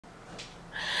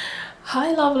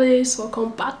Hi lovelies, welcome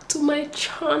back to my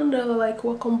channel.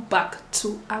 Welcome back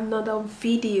to another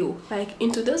video.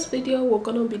 In today's video we're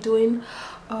gonna be doing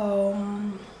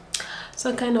some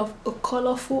kind of a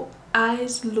colorful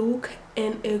eyes look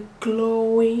and a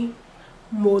glowing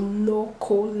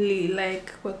monocle.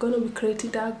 We're gonna be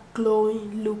creating that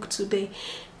glowing look today,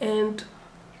 and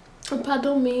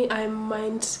pardon me, I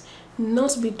might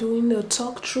not be doing a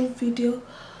talk through video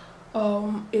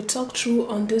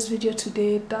on this video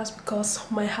today. That's because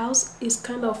my house is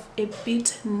kind of a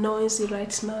bit noisy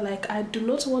right now. I do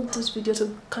not want this video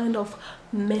to kind of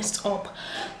messed up,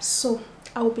 so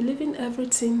I will be leaving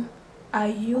everything I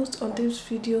used on this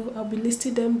video. I'll be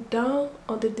listing them down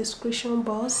on the description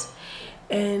box,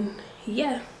 and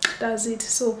yeah, that's it.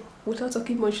 So without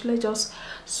talking much, let's just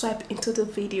swipe into the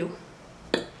video.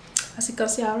 As you can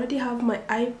see, I already have my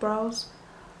eyebrows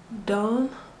done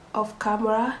off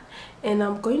camera, and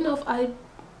I'm going off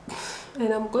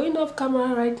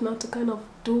camera right now to kind of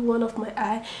do one of my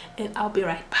eye, and I'll be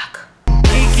right back.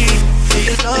 Kiki, do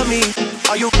you love me?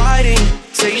 Are you riding?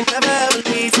 Say you never ever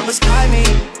leave from beside me,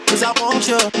 'cause I want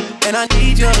you and I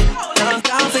need you, and I'm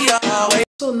down for you always.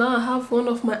 So now I have one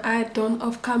of my eye done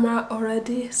off camera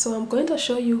already, so I'm going to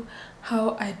show you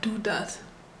how I do that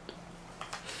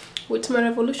with my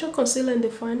Revolution Concealer and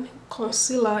Define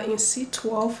Concealer in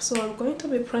C12. So I'm going to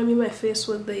be priming my face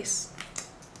with this.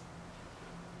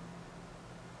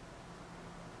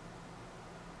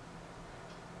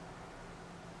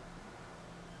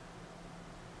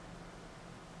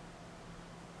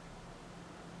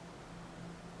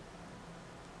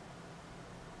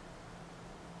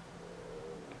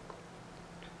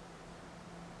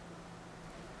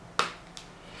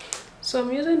 So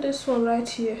I'm using this one right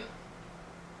here.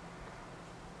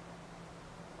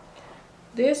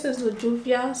 This is the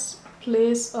Juvia's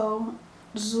Place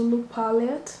Zulu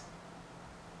palette.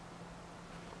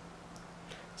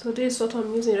 So this is what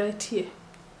I'm using right here.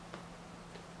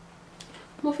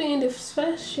 Moving in, the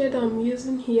first shade I'm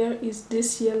using here is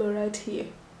this yellow right here.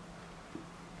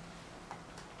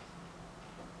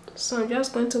 So I'm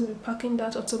just going to be packing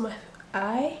that onto my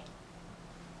eye.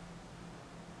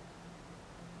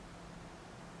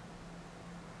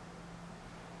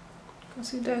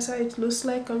 See, that's how it looks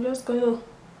like. I'm just going to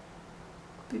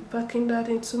be packing that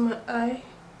into my eye.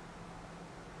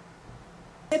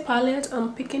 My palette,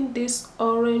 I'm picking this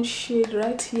orange shade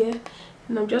right here,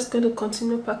 and I'm just going to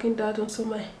continue packing that onto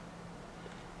my,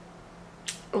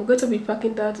 I'm going to be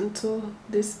packing that into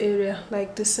this area,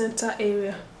 like the center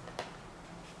area,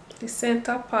 the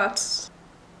center parts.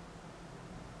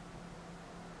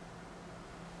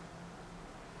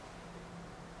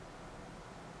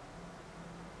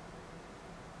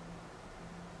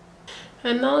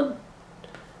 And now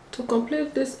to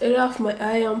complete this area of my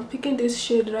eye, I'm picking this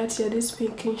shade right here, this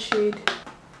pinky shade.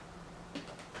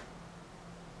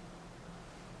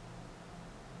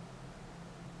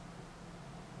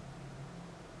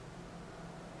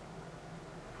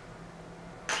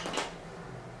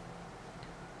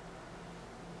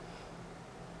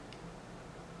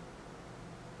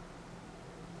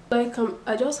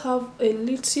 I just have a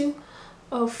little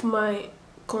of my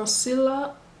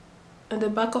concealer at the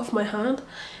back of my hand,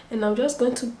 and I'm just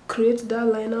going to create that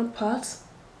liner part,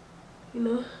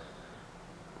 to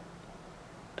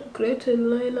create a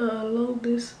liner along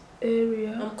this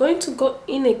area. I'm going to go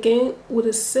in again with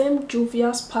the same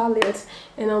Juvia's palette,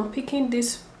 and I'm picking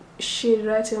this shade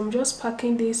right here. I'm just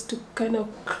packing this to kind of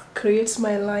create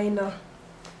my liner.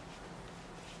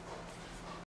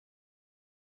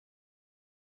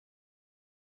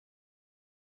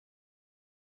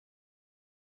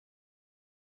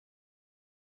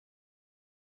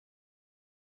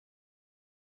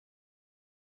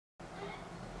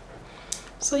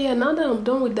 So yeah, now that I'm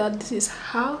done with that, this is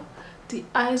how the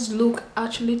eyes look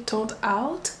actually turned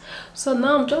out. So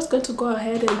now I'm just going to go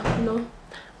ahead and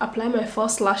apply my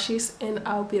false lashes, and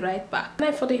I'll be right back.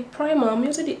 Now for the primer, I'm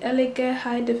using the Elegant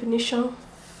High Definition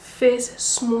Face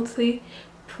Smoothie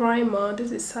Primer.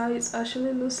 This is how it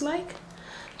actually looks like.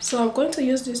 So I'm going to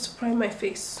use this to prime my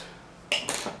face.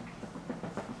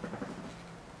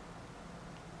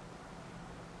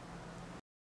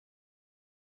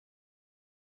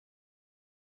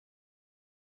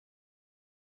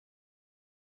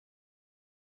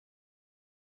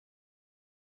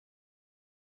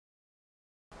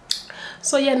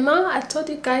 So yeah, now I told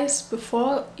you guys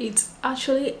before, it's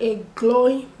actually a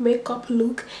glowing makeup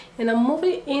look, and I'm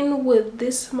moving in with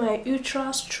this my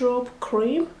Ultra Strobe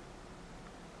cream.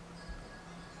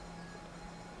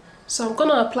 So I'm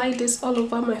gonna apply this all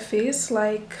over my face,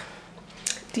 like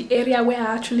the area where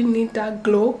I actually need that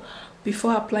glow,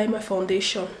 before applying my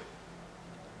foundation.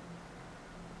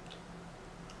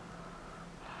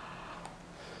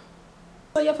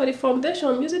 yeah, for the foundation,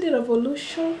 I'm using the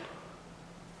Revolution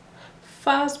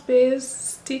Fast Base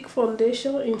Stick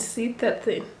Foundation in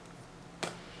C13.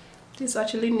 This is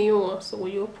actually new one, so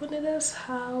when you open it, that's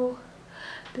how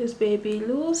this baby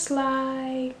looks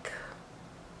like.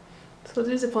 So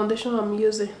this is the foundation I'm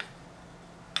using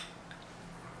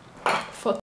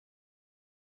for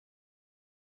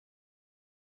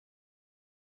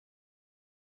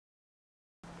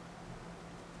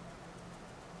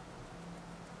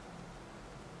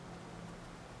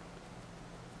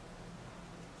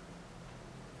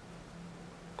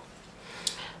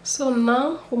so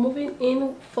now we're moving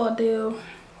in for the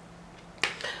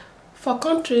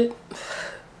country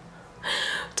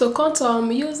to contour.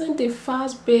 I'm using the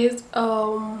Fast Base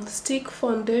stick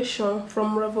foundation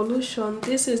from Revolution.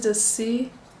 This is the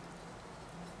C.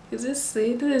 Is this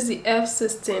C? This is the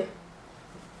F16.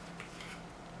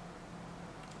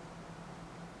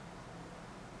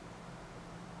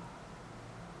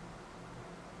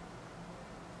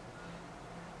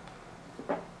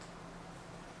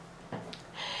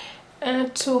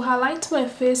 And to highlight my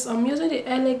face, I'm using the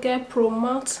Elegant Pro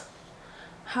Matte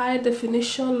High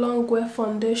Definition Long Wear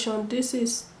Foundation. This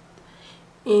is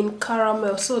in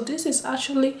caramel, so this is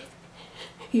actually,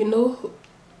 you know,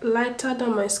 lighter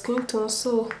than my skin tone,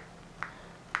 so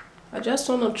I just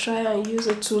want to try and use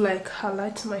it to like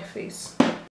highlight my face.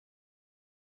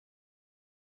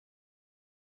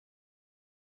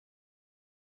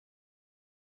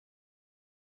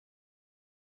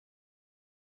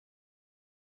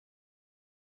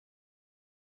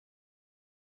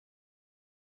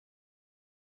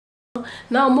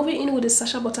 Now I'm moving in with the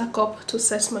Sacha Buttercup to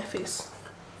set my face.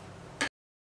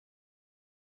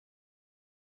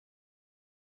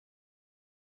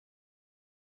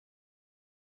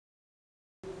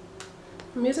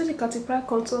 I'm using the Primark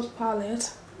Contour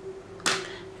palette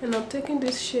and I'm taking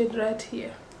this shade right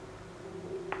here.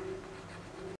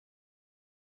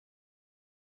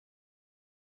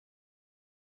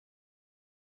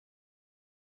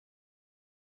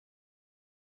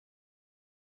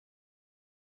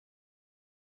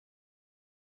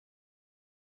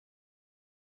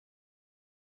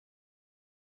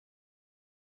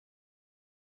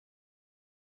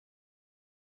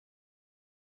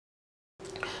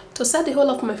 To set the whole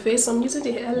of my face, I'm using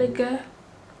the Elegant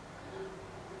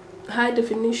High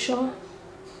Definition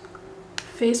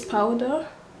Face Powder.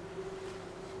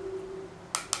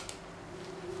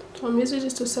 So I'm using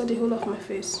this to set the whole of my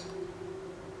face.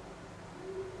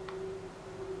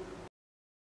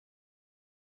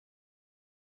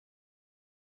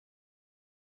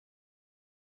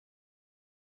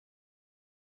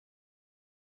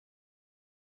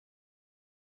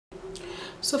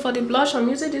 So for the blush, I'm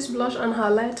using this blush and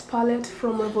highlight palette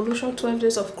from Revolution 12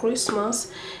 Days of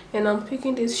Christmas, and I'm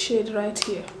picking this shade right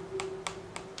here.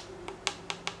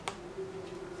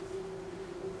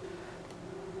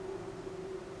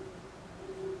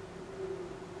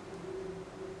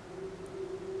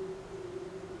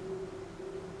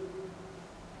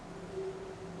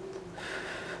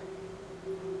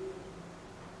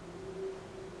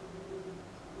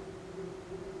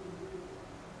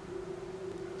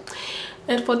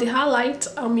 And for the highlight,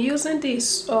 I'm using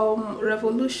this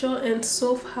Revolution and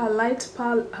Soph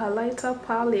highlighter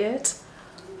palette,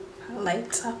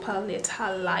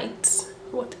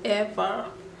 whatever.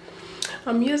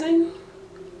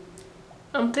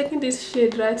 I'm taking this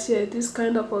shade right here, this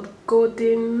kind of a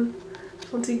golden,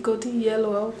 something golden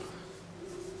yellow.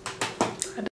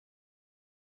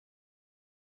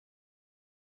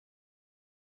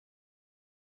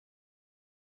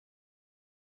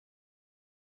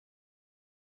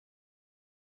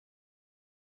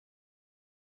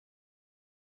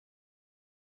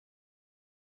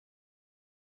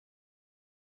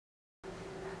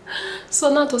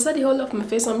 So now to set the whole of my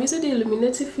face, I'm using the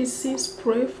Illuminating fixing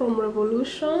spray from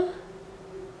Revolution.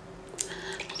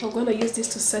 I'm going to use this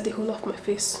to set the whole of my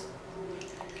face.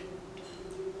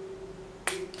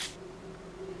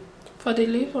 For the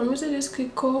lip, I'm using this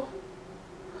Kiko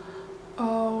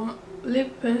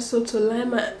lip pencil to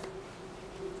line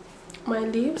my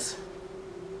lips.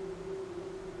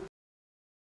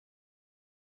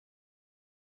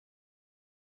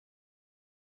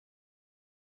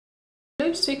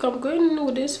 Lipstick, I'm going in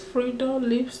with this Freedom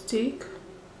lipstick.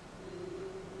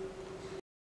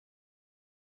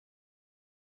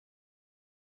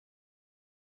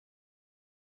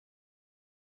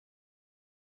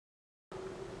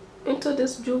 Into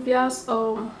this Juvia's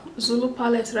Zulu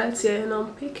palette right here, and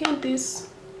I'm picking this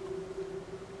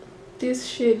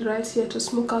shade right here to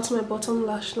smoke out my bottom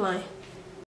lash line.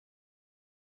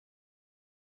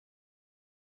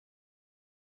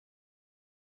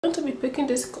 I'm going to be picking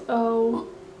this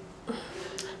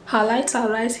highlights are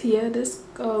right here, this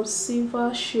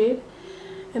silver shade,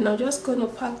 and I'm just gonna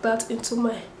pack that into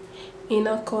my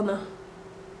inner corner.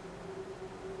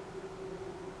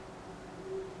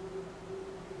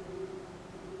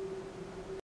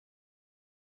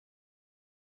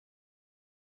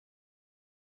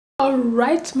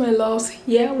 Alright my loves,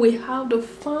 here we have the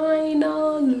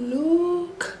final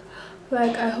look.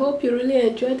 Like, I hope you really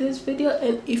enjoyed this video,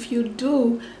 and if you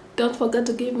do, don't forget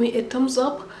to give me a thumbs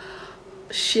up,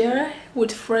 share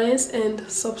with friends, and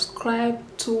subscribe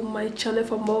to my channel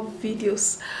for more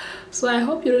videos. So I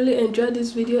hope you really enjoyed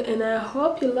this video, and I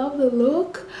hope you love the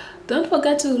look. Don't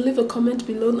forget to leave a comment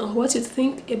below on what you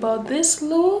think about this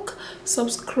look.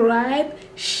 Subscribe,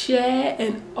 share,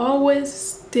 and always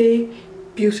stay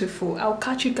beautiful. I'll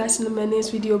catch you guys in my next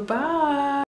video.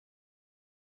 Bye.